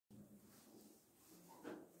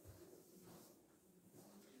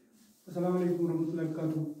Assalamu alaikum warahmatullahi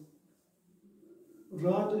wabarakatuh.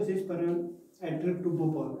 Raat is paran a trip to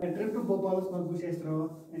Bhopal. A trip to Bhopal is man kuch extra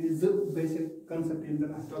and is the basic concept in the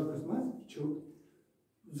talk mas chu.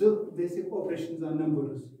 The basic operations are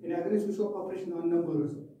numbers. In aggregate we show operation on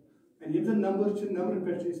numbers. And if the number chu number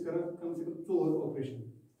patch is kara come se kam four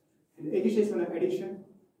operation. And addition is one addition.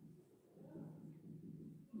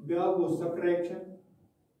 Bya was subtraction.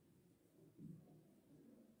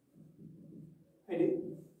 And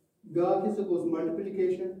bya is goes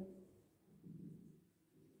multiplication.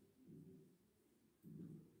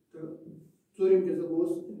 Tzoorim is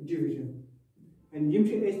goes division. And yim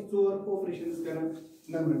is four operations karan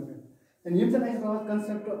number pe. And yim is raw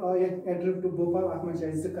concept a trip to Bhopal Ahmad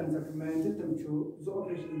is the concept man them chu the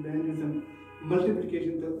operation ban is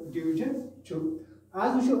multiplication to division chu.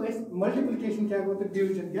 As we show is multiplication kya go to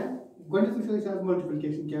division kya. Going to show is as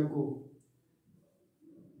multiplication kya go.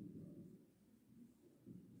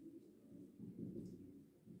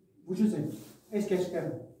 Which is it? Is cash kar.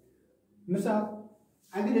 Misal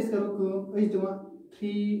अगर इस करो को इस जमा 3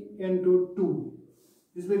 into 2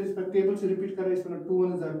 इस बार इस पर table से रिपीट कर रहे हैं इसमें 2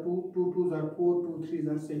 1 are 2 2 2 are 4 2 3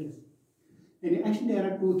 are 6 यानी एक्शन दे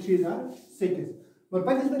रहा 2 3 are 6 पर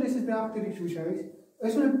पहले इस बार इस पे आप तरीके से है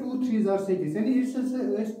इसमें 2 3 are 6 यानी इस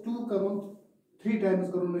 2 करो 3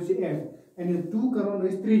 times करो ना इसे ऐड यानी 2 करो ना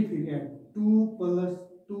इस 3 फिर ऐड 2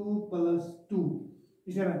 plus 2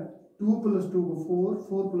 इसे 2 plus 2 को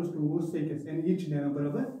 4 plus 2 को 6 यानी each देना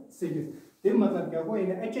बराबर 6 ते मतलब क्या को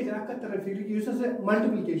यानी अच्छे जरा का तरफ फिर यूज से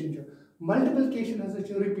multiplication has a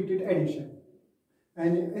repeated addition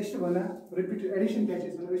and इस वाला repeated addition क्या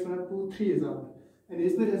चीज़ है इस वाला 2 3 is out and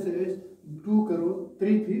इस पर जैसे 2 करो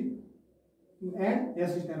 3 फिर ऐड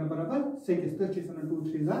ऐसे करना बराबर 6 तो चीज़ वाला 2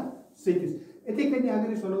 3 are 6 इतने कहीं अगर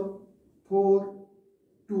इस वाला 4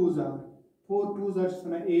 2s are चीज़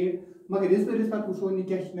वाला 8 मगर इस पर कुछ और नहीं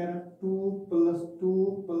क्या चीज़ है 2 plus 2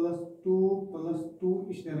 plus 2 plus 2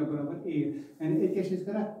 इस तरह बराबर 8 and एक क्या चीज़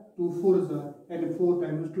करा 2 4s are and 4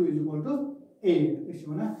 times 2 is equal to 8 इस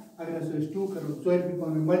वाला अगर ऐसे 2 करो so it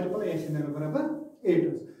becomes multiple इस तरह बराबर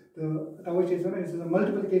 8 तो तब चीज़ है ना इस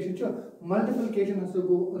multiplication जो multiplication has to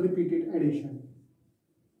go repeated addition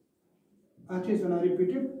अच्छे से ना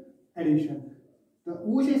repeated addition तो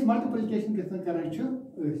वो चीज़ multiplication कितना करना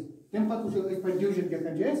चाहिए इस तब तक उसे इस पर division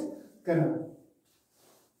कितना चाहिए करना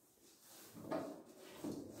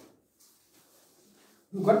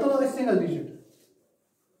गट्टो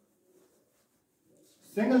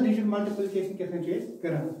single digit multiplication कितना चाहिए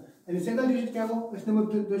करना and single digit क्या हो इसमें वो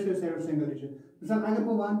दो साइड single digit मिसाल अगर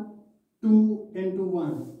वो 1 2 into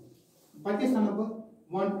 1 पाकिस्तान अब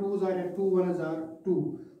 1 2s are and 2 1s are 2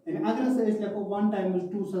 and अगर ऐसे इसलिए को 1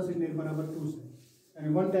 times 2 से नहीं बराबर 2 से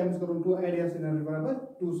and 1 times करो 2 आइडिया से नहीं बराबर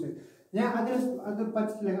 2 से या अगर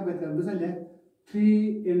 25 लेगा बेहतर मिसाल ले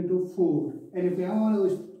 3 into 4 and if you have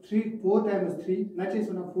 4 times 3 not just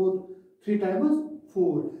 3 times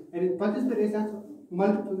 4 and 25 पर ऐसा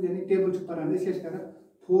multiple यानी टेबल से पढ़ाने से क्या करा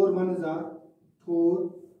 4 1s are 4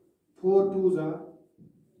 4 2s are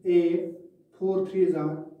 8 4 3s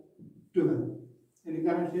are 12 यानी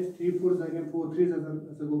करना चाहिए 3 4s are 4 3s are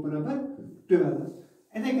ऐसा को बराबर 12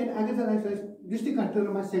 and again अगर जरा ऐसा डिस्ट्रिक्ट कंट्रोल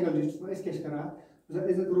में single digit में इसके करा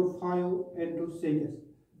ऐसा करो 5 into 6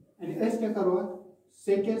 and ऐसा क्या करो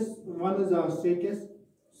 6 1s are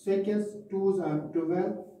 6 2s are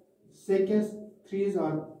 12 6 3s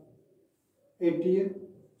are 18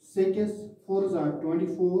 6 4s are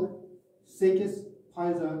 24 6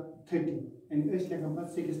 5s are 30 and इस क्या करना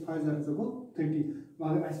 6 5s are इसको 30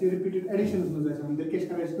 मगर ऐसे repeated addition में जैसे हम देखें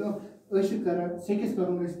कर इसको ऐसे करा 6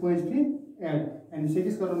 करो इस पॉइंट पे ऐड and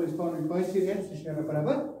 6 करो इस पॉइंट पे ऐड सिस्टम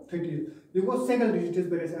बराबर 30 देखो single digit इस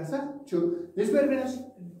पर ऐसा जो इस पर भी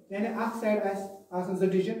यानी एक side as a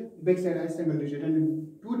digit back side as single digit and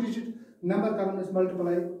 2 digit number करो इस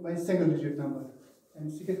multiply by single digit number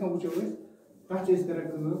and सिक्के का पूछो इस पांच चीज़ करें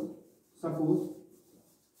suppose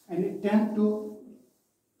and 10 to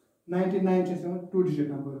 99 cheese 2 digit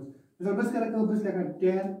number मिसाल बस करें बस लेकर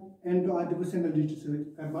 10 into आधे single digit से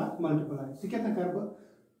करवा multiply सिक्के का करवा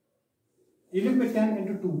 11 पे 10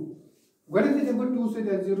 into 2 गलत है जब 2 से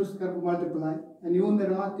 0 से करवा multiply and you में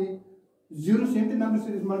रहते 0 से इतने नंबर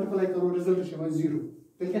से multiply करो result शमा 0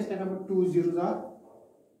 तो क्या step number 2 zeros are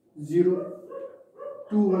 0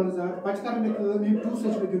 2 1s are पांच कर में 2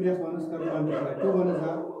 से जो दुनिया से 1s कर multiply 2 1s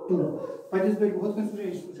are 2 पांच इस पे बहुत कंफ्यूजन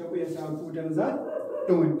है इसको ऐसा 2 10s are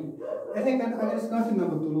 20 ऐसे kan अगर इसका फिर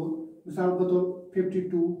नंबर तो लो मिसाल बतो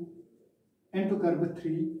 52 into कर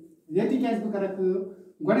 3 यदि क्या इस प्रकार का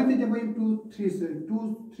गणित जब 2 3 से 2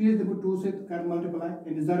 3 जब 2 से कर multiply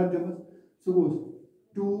and ज़रा जब suppose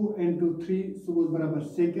 2 into 3 suppose बराबर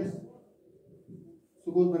 6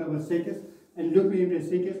 सो गोस बराबर 6 एंड लुक में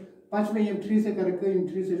 6 पांच में 3 से करे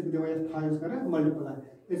 3 से दिवा 5 करे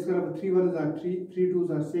मल्टीप्लाई इस बराबर 3 1 are 3 3 2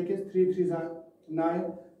 are 6 3 3 are 9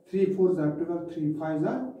 3 4 are 12 3 5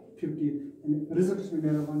 are 15 and result is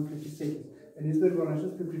मेरा 156 and इस पर बराबर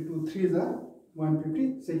 52 3 are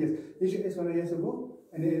 156 इस वाला ये सब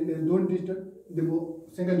and दोन डिजिटल दिबो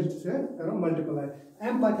सिंगल डिजिट से करो मल्टीप्लाई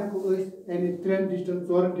एम पाथा को यानी 3 डिजिटल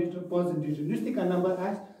 4 डिजिटल 5 डिजिटल निश्चित का नंबर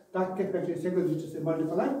आस ताकि के पे सिंगल डिजिट से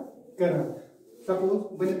मल्टीप्लाई कर सपोज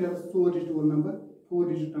बने मेरा 4 डिजिट नंबर 4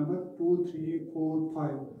 डिजिट नंबर 2 3 4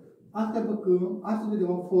 5 आकर बकम आस में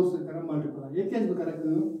दिबो 4 से करो मल्टीप्लाई ये कैसे करा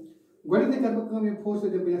कम गणित कर बकम ये 4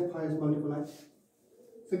 से दिबो 5 मल्टीप्लाई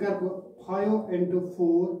से कर 5 into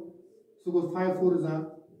 4 so goes 5 4 is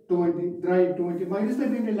 20 20 minus the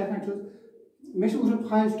beam left hand Mesh was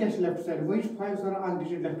 5 cash left side. Why is 5 are on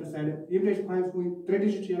digit left side? If there's 5 going 3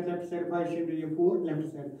 digits here left side, 5 should be 4 left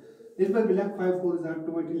side. This will be like 5 4 are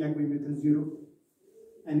 20 like we with 0.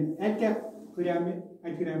 And at cap Kurame,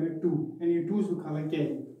 I can 2. And you 2 to color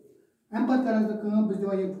K. And but there is the curve which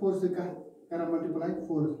the 4 se can multiply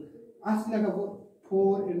 4. As like a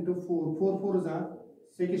 4 into 4. 4 4 are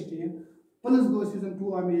 16. Plus goes is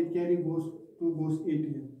 2 I may carry goes 2 goes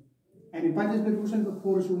 18. And in Panja's distribution, the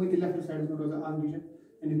 4 should make the left side of the arm region,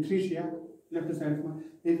 and the 3 share left side of one.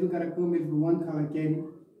 If you can come with 1 color carry,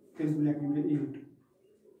 there's black in the 8.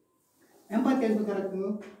 Empire case the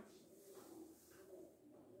character.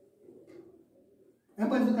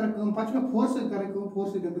 Empire the character, Pachma force the character,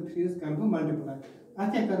 force the 3 is carbon multiply.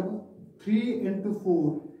 Acha carbon 3 into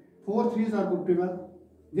 4. 4 3s are good 12.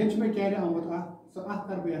 Then she may carry on with A. So A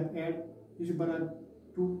carbon add, you should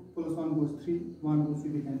 2 plus 1 goes 3, 1 goes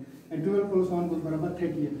 3 again. And 12 plus 1 goes barabar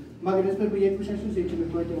 38. But this will be a question to say to the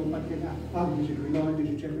 21 part can half digit, long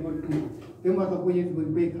digit, check 2. Then what the way is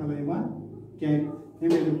going big color 1, carry, then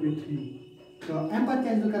we will be 3. So empire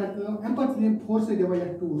can the character, empire name 4 say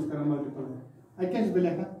divide 2 is multiple. I can be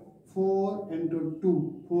like 4 into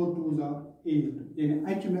 2, 4 2s are 8. Then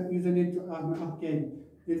actually using it to carry.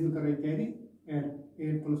 This will carry and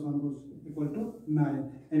 8 plus 1 goes equal to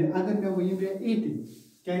 9. And other number you be 80.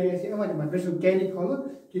 Carry as ever, but we should carry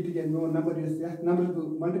color, keep it no number is number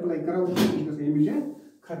to multiply crowd because image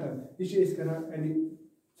cutter. This is any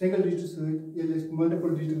single digit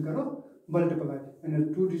multiple digit multiply.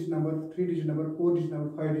 And a 2 digit number, 3 digit number, 4 digit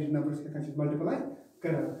number, 5 digit numbers can multiply.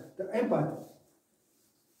 The iPad.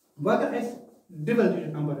 What is double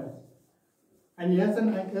digit number as? And yes,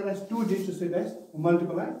 and I can as 2 digits to say that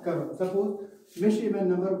multiply. Suppose mesh even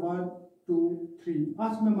number 1 2 3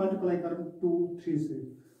 आज मैं multiply करूँ 2 3 से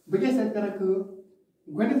बजाय set करा कि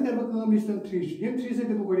गणित करने को हम इसमें 3 ये 3 से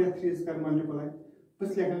देखो बढ़िया 3 से कर multiply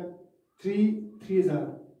बस क्या 3 3s are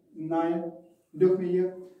 9 देखो में ये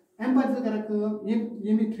एम पर से करा कि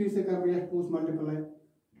ये भी 3 से कर बढ़िया 2 multiply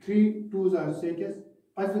 3 2s are 6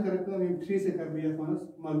 पांच से करा कि हम 3 से कर बढ़िया 1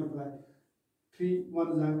 multiply 3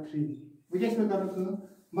 1s are 3 बजाय इसमें करा कि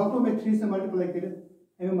मकरो में 3 से multiply करें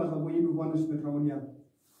एम मतलब वो ये भी 1 इसमें थ्रो नहीं आता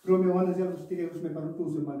Throw me 1 is the उसमें करो 2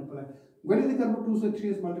 से multiply. गणित करो 2 से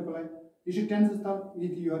 3 से multiply. ये जो 10 से start, ये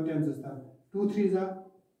थी your 10 से start. 2 3s are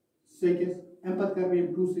 6. एम्पथ कर भी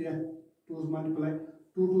 2 से 2 से multiply.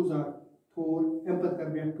 2 2s are 4. एम्पथ कर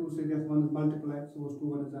भी 2 से 1 is multiply. So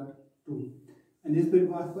 2 1s are 2. And this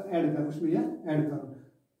पर आपको add करो उसमें या add करो.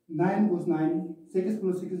 9 goes 9. 6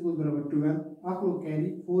 plus 6 goes बराबर 12. आप लोग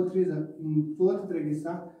carry 4 3s are 4 तरह के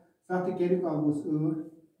साथ carry को आप goes 8.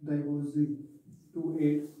 That goes 2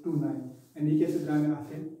 8 2 9 and you can draw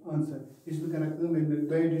after answer is the correct when the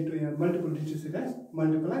digit to multiple digits it has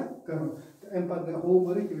multiply करो तो एम पर the whole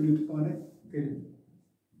work you need to find it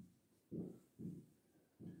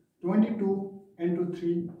 22 into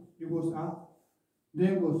 3 you goes up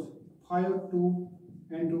then goes 5 2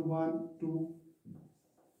 into 1 2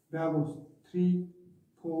 there goes 3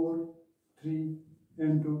 4 3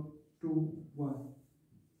 into 2 1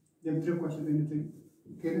 then 3 questions anything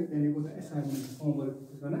okay then you go to assignment homework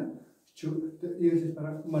this one the use is for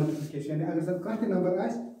multiplication अगर सब cast number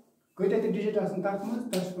आस कोई तो digit आसन तक में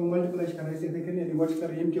तस multiply कराई से देखें यानी व्हाट्स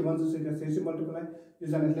कर एम के 1 से multiply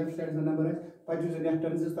is on left side the number है पांच से लेफ्ट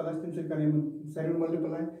टर्न से तलाश तुम से करें साइड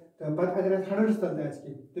मल्टीप्लाई तो पर अगर 100 से तलाश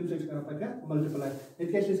की तुम से करा पता मल्टीप्लाई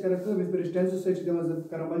इतने चीज करा तो मिस पर 10 से जमा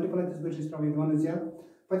करा मल्टीप्लाई दिस पर सिस्टम में 1 is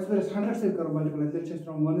 5 पर 100 से करा multiply this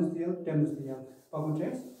system 1 is 10 is पापा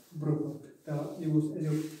चेस ब्रोक तो यूज एज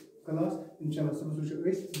class inshallah सब कुछ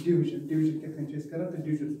division के फंक्शंस करा तो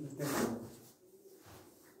division